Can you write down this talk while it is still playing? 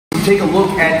to take a look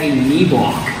at a knee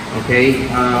block, okay?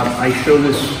 I show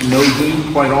this no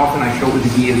gi quite often. I show it with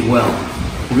the gi as well.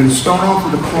 We're going to start off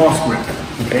with a cross grip,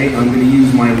 okay? I'm going to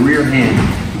use my rear hand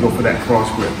to go for that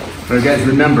cross grip. But guys,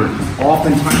 remember,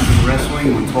 oftentimes in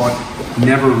wrestling, we're taught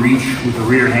never reach with the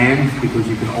rear hand because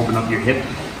you can open up your hip.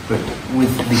 But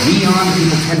with the gi on,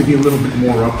 people tend to be a little bit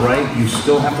more upright. You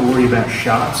still have to worry about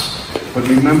shots. But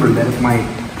remember that if my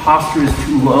posture is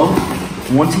too low,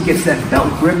 once he gets that belt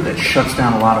grip, that shuts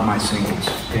down a lot of my singles,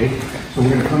 okay? So we're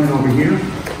gonna come in over here,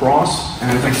 cross,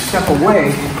 and as I step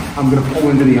away, I'm gonna pull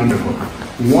into the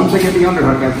underhook. Once I get the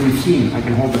underhook, as we've seen, I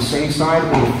can hold the same side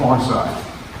or the far side.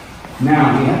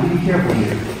 Now, you have to be careful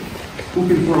here. Who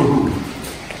can throw who?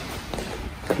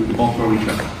 We can both throw each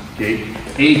other, okay?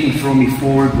 A can throw me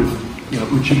forward with,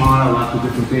 uchimata, lots of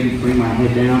different things, bring my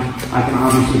head down. I can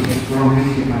obviously throw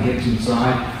him, get my hips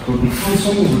inside. But because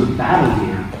someone's with a battle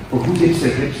here, or who gets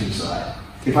their hips inside,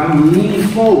 if I'm leaning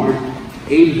forward,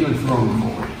 Abe is going to throw me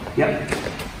forward. Yep.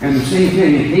 And the same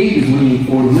thing, if Abe is leaning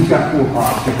forward, we've got 4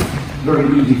 posture.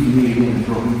 Very easy for me to get and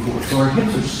throw him forward. So our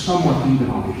hips are somewhat even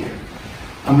over here.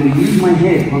 I'm going to use my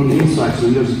head on the inside so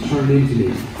he doesn't turn into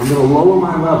me. I'm going to lower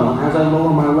my level. As I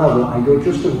lower my level, I go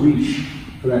just to reach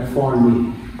for that far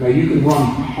knee. Now you can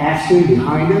run past him,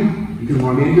 behind him, you can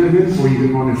run into him, or you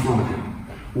can run in front of him.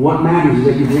 What matters is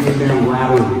that you bring him down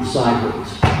laterally, sideways.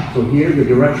 So here, the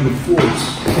direction of force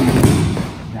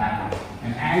is that way.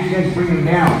 And as you guys bring him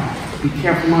down, be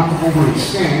careful not to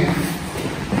overextend.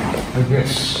 Like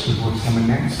this is what's coming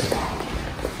next.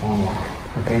 Onward.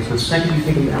 Okay, so the second you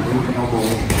take him down, bring the elbow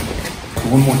in.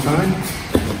 One more time.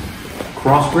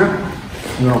 Cross grip.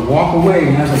 I'm going to walk away,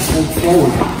 and as I pull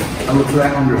forward, I look for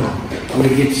that underhook. I'm going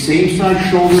to get same side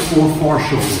shoulder or far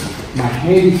shoulder. My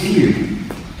head is here.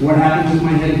 What happens if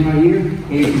my head is right here?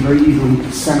 It can very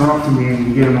easily center up to me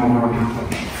and get an overarching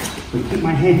punch. But keep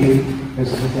my head here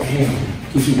as I put the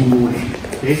hand, keep it in the way.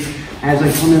 Okay? As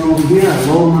I come in over here, I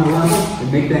lower my level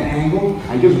and make that angle.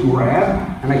 I just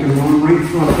grab and I can run right in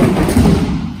front of him.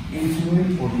 Into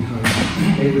it or behind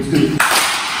him. Okay, let's do it.